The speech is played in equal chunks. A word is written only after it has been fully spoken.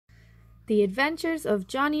The Adventures of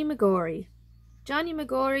Johnny Magory. Johnny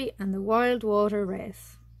Magory and the Wild Water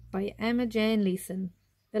Race by Emma Jane Leeson,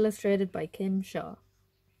 illustrated by Kim Shaw.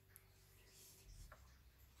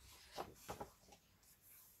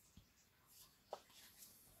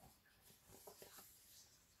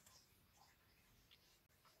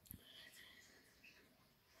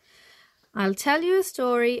 I'll tell you a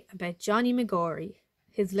story about Johnny Magory,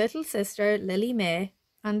 his little sister Lily May,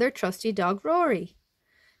 and their trusty dog Rory.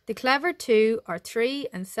 The clever two are 3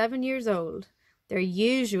 and 7 years old. They're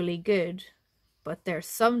usually good, but they're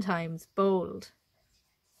sometimes bold.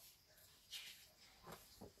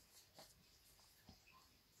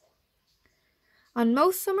 On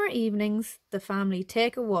most summer evenings, the family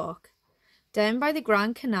take a walk down by the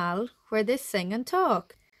Grand Canal where they sing and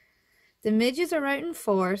talk. The midges are out in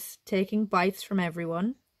force, taking bites from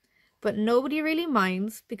everyone, but nobody really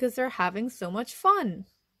minds because they're having so much fun.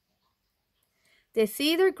 They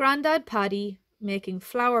see their granddad Paddy making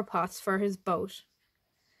flower pots for his boat.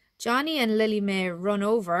 Johnny and Lily May run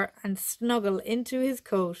over and snuggle into his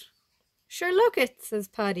coat. "Sure, look it," says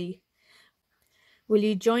Paddy. "Will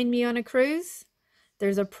you join me on a cruise?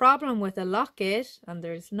 There's a problem with the lock gate and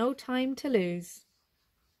there's no time to lose."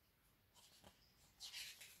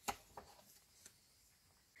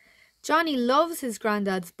 Johnny loves his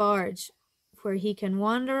granddad's barge, where he can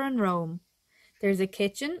wander and roam. There's a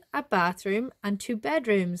kitchen, a bathroom, and 2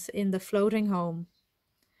 bedrooms in the floating home.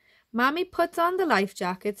 Mammy puts on the life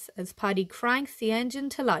jackets as Paddy cranks the engine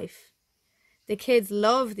to life. The kids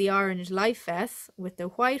love the orange life vests with the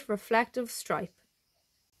white reflective stripe.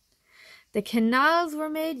 "The canals were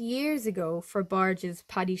made years ago for barges,"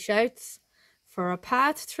 Paddy shouts, "for a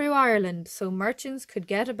path through Ireland so merchants could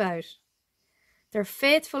get about. Their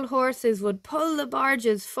faithful horses would pull the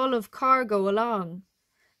barges full of cargo along.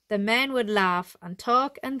 The men would laugh and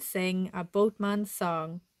talk and sing a boatman's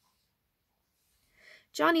song."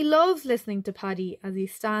 Johnny loves listening to Paddy as he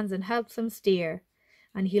stands and helps him steer,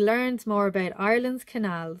 and he learns more about Ireland's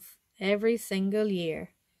canals every single year.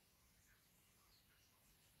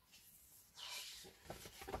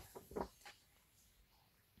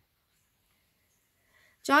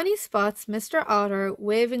 Johnny spots Mr. Otter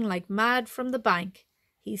waving like mad from the bank.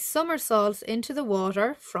 He somersaults into the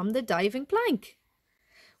water from the diving plank.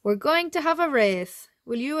 "We're going to have a race.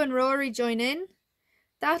 Will you and Rory join in?"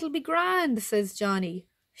 "That'll be grand," says Johnny.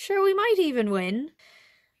 "Sure, we might even win."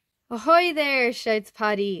 "Ahoy there," shouts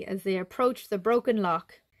Paddy as they approach the broken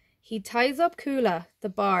lock. He ties up Coola, the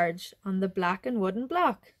barge, on the black and wooden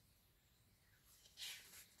block.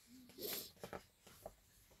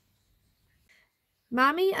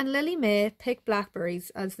 Mammy and Lily May pick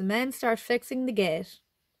blackberries as the men start fixing the gate.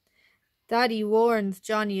 Daddy warns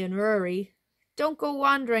Johnny and Rory, "Don't go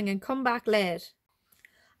wandering and come back late."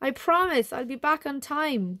 "I promise I'll be back on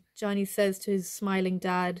time," Johnny says to his smiling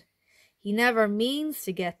dad. He never means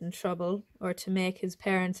to get in trouble or to make his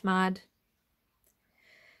parents mad.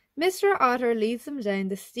 Mr. Otter leads them down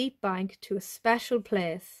the steep bank to a special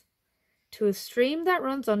place, to a stream that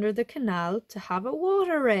runs under the canal to have a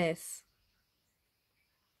water race.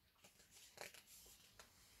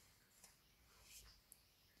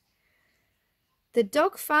 The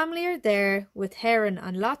duck family are there with heron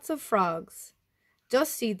and lots of frogs.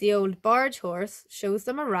 Dusty, the old barge horse, shows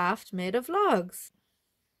them a raft made of logs.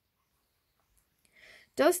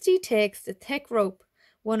 Dusty takes the thick rope,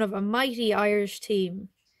 one of a mighty Irish team.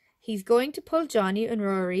 He's going to pull Johnny and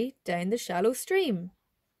Rory down the shallow stream.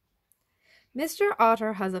 Mr.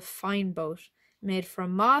 Otter has a fine boat, made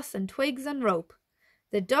from moss and twigs and rope.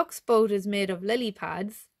 The duck's boat is made of lily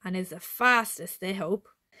pads and is the fastest, they hope.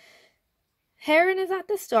 Heron is at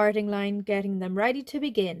the starting line, getting them ready to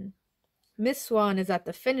begin. Miss Swan is at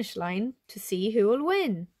the finish line to see who will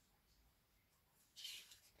win.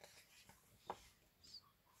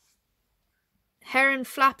 Heron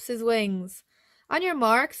flaps his wings. "On your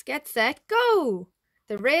marks, get set, go!"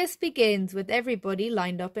 The race begins with everybody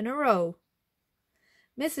lined up in a row.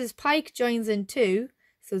 Mrs. Pike joins in too,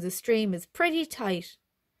 so the stream is pretty tight.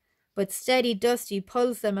 But steady Dusty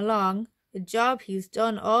pulls them along, a job he's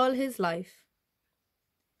done all his life.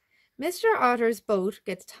 Mr. Otter's boat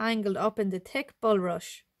gets tangled up in the thick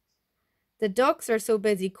bulrush. The ducks are so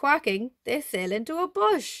busy quacking, they sail into a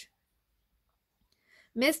bush.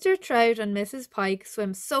 Mr. Trout and Mrs. Pike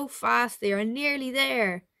swim so fast they are nearly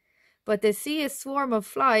there, but they see a swarm of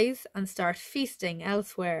flies and start feasting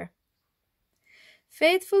elsewhere.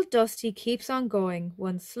 Faithful Dusty keeps on going,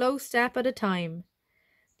 one slow step at a time.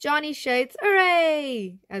 Johnny shouts,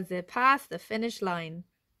 "Hooray!" as they pass the finish line.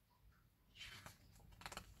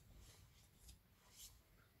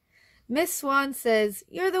 Miss Swan says,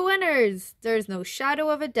 "You're the winners, there's no shadow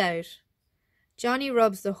of a doubt." Johnny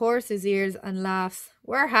rubs the horse's ears and laughs.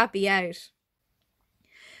 We're happy out.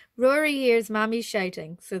 Rory hears Mammy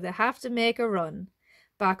shouting, so they have to make a run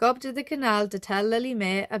back up to the canal to tell Lily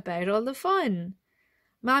May about all the fun.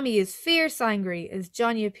 Mammy is fierce angry as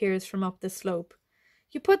Johnny appears from up the slope.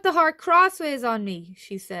 You put the heart crossways on me,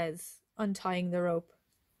 she says, untying the rope.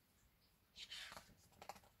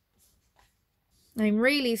 I'm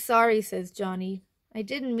really sorry, says Johnny. I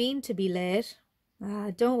didn't mean to be late.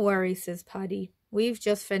 Don't worry, says Paddy. We've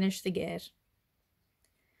just finished the gate.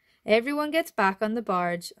 Everyone gets back on the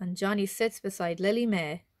barge and Johnny sits beside Lily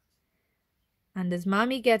May. And as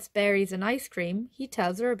Mammy gets berries and ice cream, he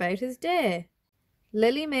tells her about his day.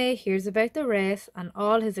 Lily May hears about the race and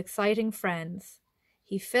all his exciting friends.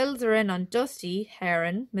 He fills her in on Dusty,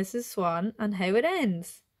 Heron, Mrs. Swan, and how it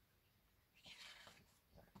ends.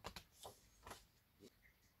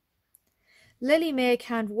 Lily May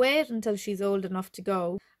can't wait until she's old enough to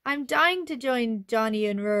go. I'm dying to join Johnny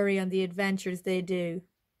and Rory on the adventures they do.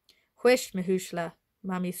 Whisht, Mahushla,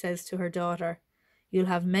 Mammy says to her daughter. You'll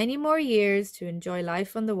have many more years to enjoy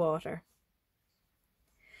life on the water.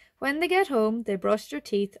 When they get home, they brush their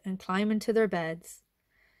teeth and climb into their beds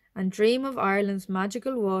and dream of Ireland's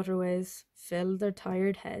magical waterways fill their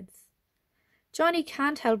tired heads. Johnny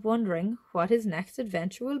can't help wondering what his next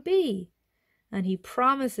adventure will be, and he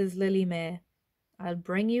promises Lily May, I'll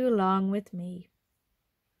bring you along with me.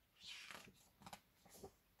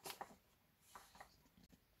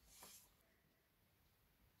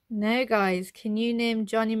 Now guys, can you name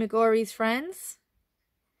Johnny Magory's friends?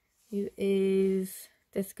 Who is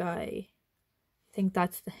this guy? I think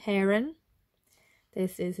that's the Heron.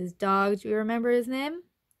 This is his dog. Do you remember his name?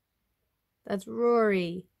 That's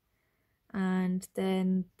Rory. And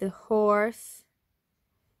then the horse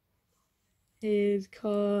is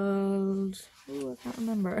called... oh, I can't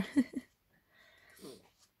remember.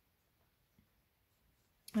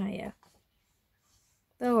 Yeah.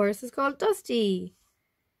 The horse is called Dusty.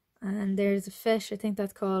 And there's a fish, I think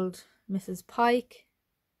that's called Mrs. Pike.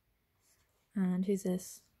 And who's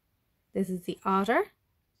this? This is the otter.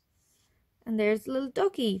 And there's the little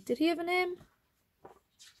ducky. Did he have a name?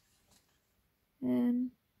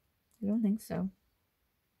 I don't think so.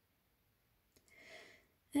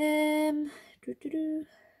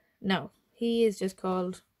 No, he is just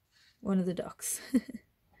called one of the ducks.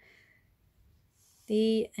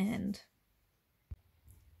 The end.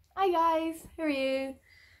 Hi guys, how are you?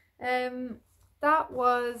 That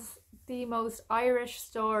was the most Irish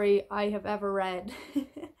story I have ever read.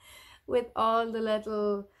 With all the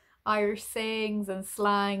little Irish sayings and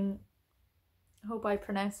slang. I hope I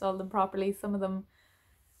pronounced all of them properly. Some of them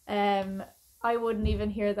I wouldn't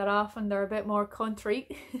even hear that often. They're a bit more country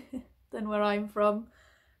than where I'm from.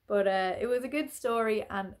 But it was a good story,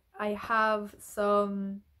 and I have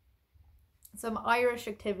some Irish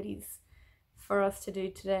activities for us to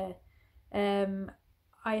do today.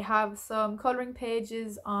 I have some colouring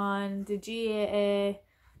pages on the GAA,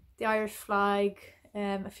 the Irish flag,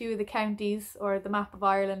 a few of the counties or the map of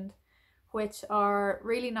Ireland, which are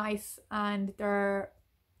really nice, and they're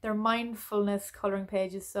mindfulness colouring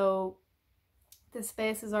pages, so the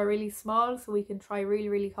spaces are really small, so we can try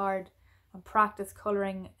really hard and practice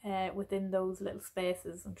colouring within those little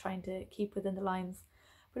spaces and trying to keep within the lines.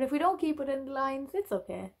 But if we don't keep within the lines, it's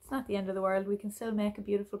okay. It's not the end of the world. We can still make a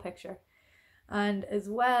beautiful picture. And as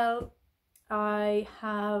well, I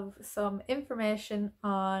have some information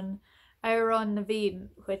on Éireann na Bhíodhán,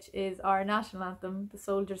 which is our national anthem, the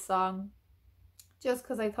soldier's song. Just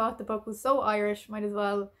because I thought the book was so Irish, might as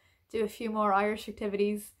well do a few more Irish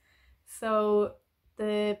activities. So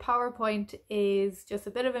the PowerPoint is just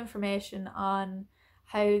a bit of information on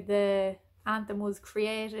how the anthem was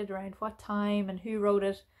created, around what time and who wrote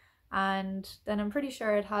it, and then I'm pretty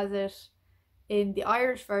sure it has it in the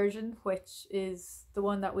Irish version, which is the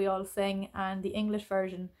one that we all sing, and the English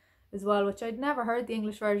version as well, which I'd never heard the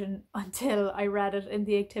English version until I read it in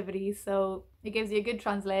the activity, so it gives you a good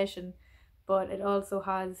translation. But it also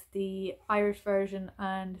has the Irish version,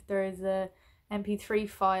 and there is a MP3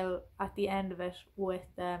 file at the end of it with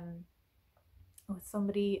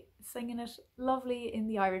somebody singing it lovely in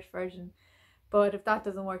the Irish version. But if that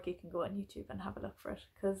doesn't work, you can go on YouTube and have a look for it,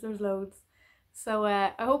 because there's loads. So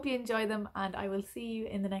I hope you enjoy them, and I will see you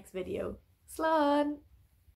in the next video. Slán!